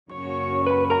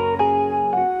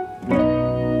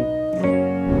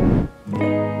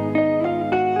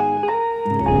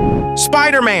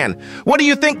Spider-Man. What do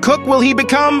you think cook will he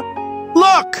become?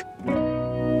 Look!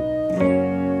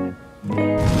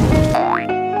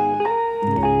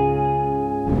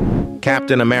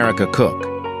 Captain America cook.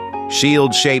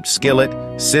 Shield-shaped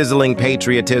skillet, sizzling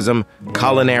patriotism,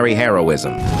 culinary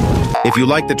heroism. If you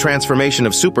like the transformation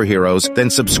of superheroes, then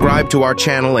subscribe to our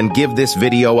channel and give this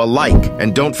video a like.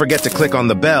 And don't forget to click on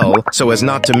the bell so as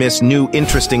not to miss new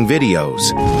interesting videos.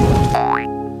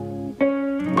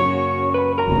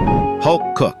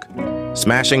 Hulk cook.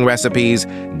 Smashing recipes,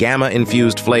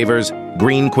 gamma-infused flavors,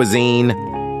 green cuisine.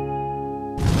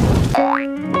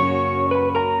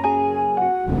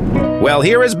 Well,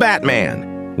 here is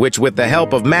Batman, which with the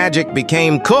help of magic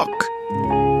became cook.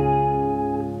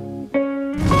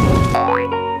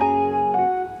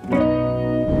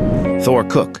 Thor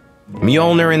cook.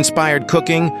 Mjolnir-inspired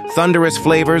cooking, thunderous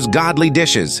flavors, godly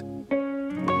dishes.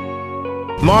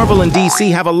 Marvel and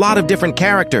DC have a lot of different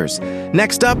characters.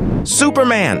 Next up,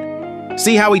 Superman.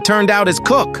 See how he turned out as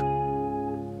cook.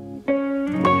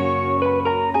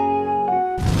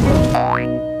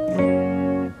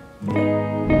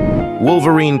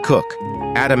 Wolverine cook.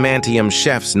 Adamantium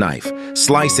chef's knife,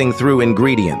 slicing through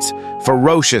ingredients,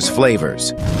 ferocious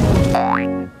flavors.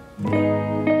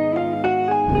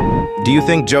 Do you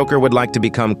think Joker would like to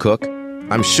become cook?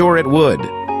 I'm sure it would.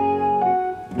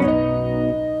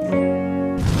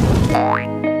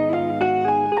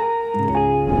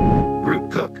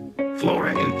 Groot cook.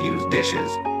 Flora-infused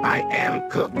dishes. I am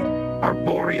cook.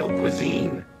 Arboreal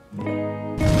cuisine.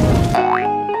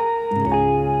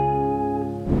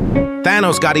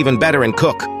 Thanos got even better in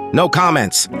cook. No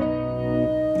comments.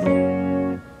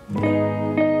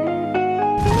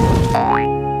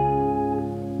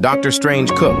 Doctor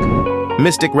Strange cook.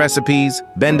 Mystic recipes,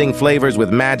 bending flavors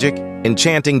with magic,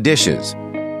 enchanting dishes.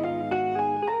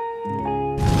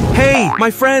 Hey,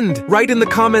 my friend! Write in the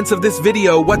comments of this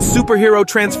video what superhero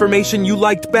transformation you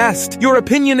liked best. Your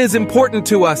opinion is important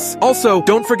to us. Also,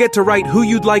 don't forget to write who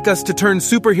you'd like us to turn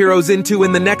superheroes into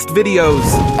in the next videos.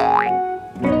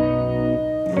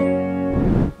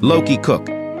 Loki cook.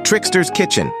 Trickster's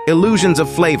kitchen, illusions of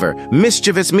flavor,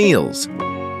 mischievous meals.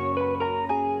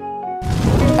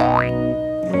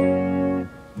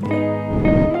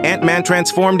 Ant-Man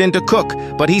transformed into cook,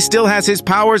 but he still has his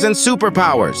powers and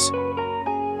superpowers.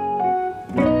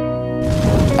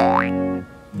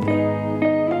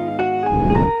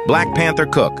 Black Panther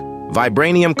cook.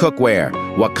 Vibranium cookware,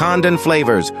 Wakandan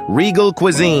flavors, regal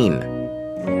cuisine.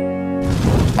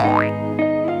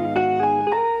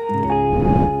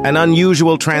 An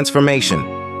unusual transformation.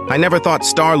 I never thought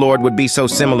Star-Lord would be so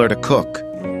similar to Cook.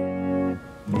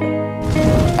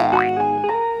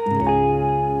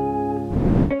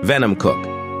 Venom cook.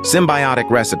 Symbiotic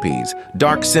recipes,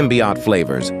 dark symbiote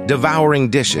flavors, devouring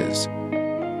dishes.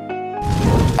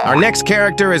 Our next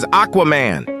character is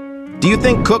Aquaman. Do you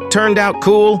think Cook turned out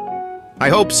cool? I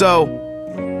hope so.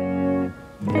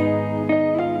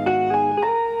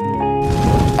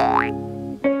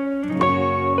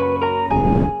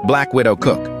 Black Widow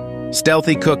cook.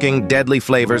 Stealthy cooking, deadly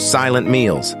flavors, silent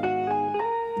meals.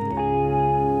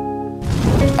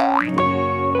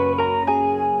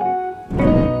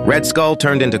 Red Skull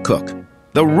turned into Cook.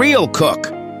 The real Cook!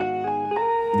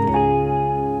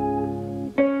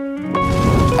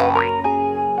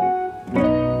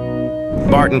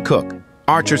 Barton cook.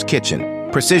 Archer's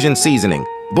kitchen. Precision seasoning.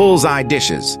 Bullseye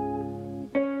dishes.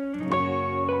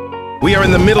 We are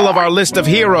in the middle of our list of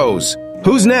heroes.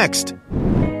 Who's next?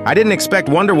 I didn't expect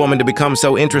Wonder Woman to become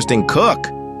so interesting cook.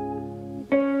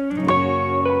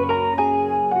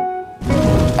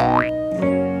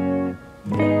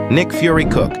 Nick Fury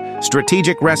cook.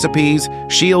 Strategic recipes,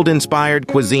 shield-inspired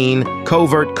cuisine,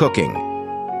 covert cooking.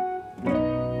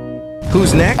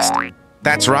 Who's next?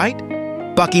 That's right.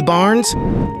 Bucky Barnes.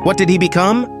 What did he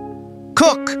become?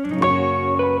 Cook!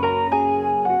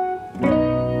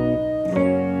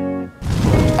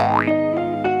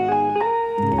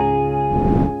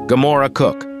 Gamora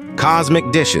cook. Cosmic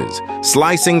dishes,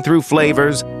 slicing through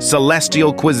flavors,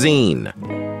 celestial cuisine.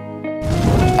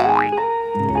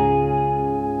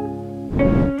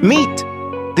 Meet!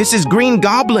 This is Green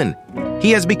Goblin.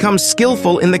 He has become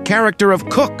skillful in the character of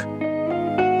Cook.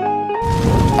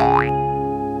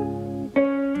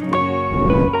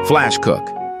 Flash cook.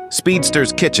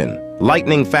 Speedster's kitchen,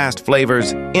 lightning-fast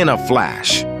flavors in a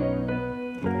flash.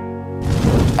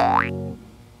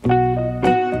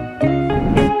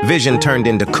 Vision turned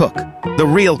into Cook, the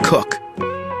real Cook.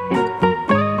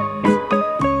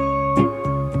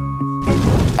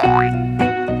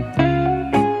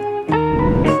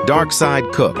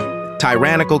 Darkseid cook,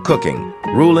 tyrannical cooking,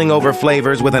 ruling over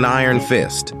flavors with an iron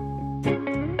fist.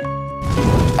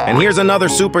 And here's another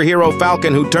superhero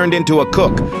Falcon who turned into a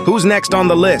cook. Who's next on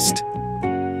the list?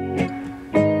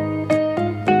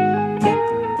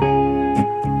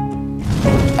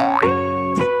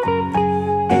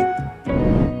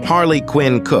 Harley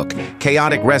Quinn Cook.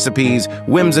 Chaotic recipes,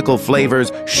 whimsical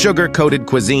flavors, sugar-coated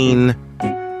cuisine.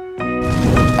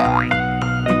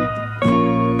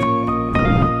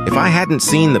 If I hadn't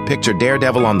seen the picture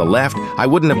Daredevil on the left, I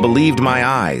wouldn't have believed my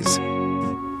eyes.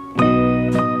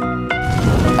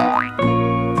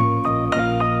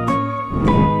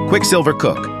 Quicksilver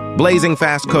Cook. Blazing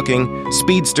fast cooking,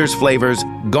 speedster's flavors,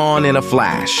 gone in a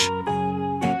flash.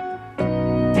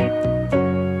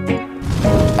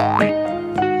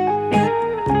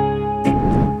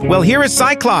 Well, here is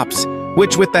Cyclops,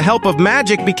 which with the help of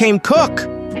magic became Cook.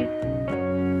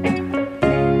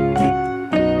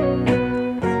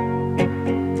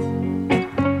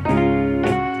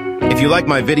 If you like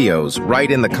my videos,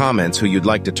 write in the comments who you'd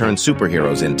like to turn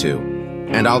superheroes into,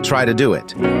 and I'll try to do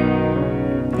it.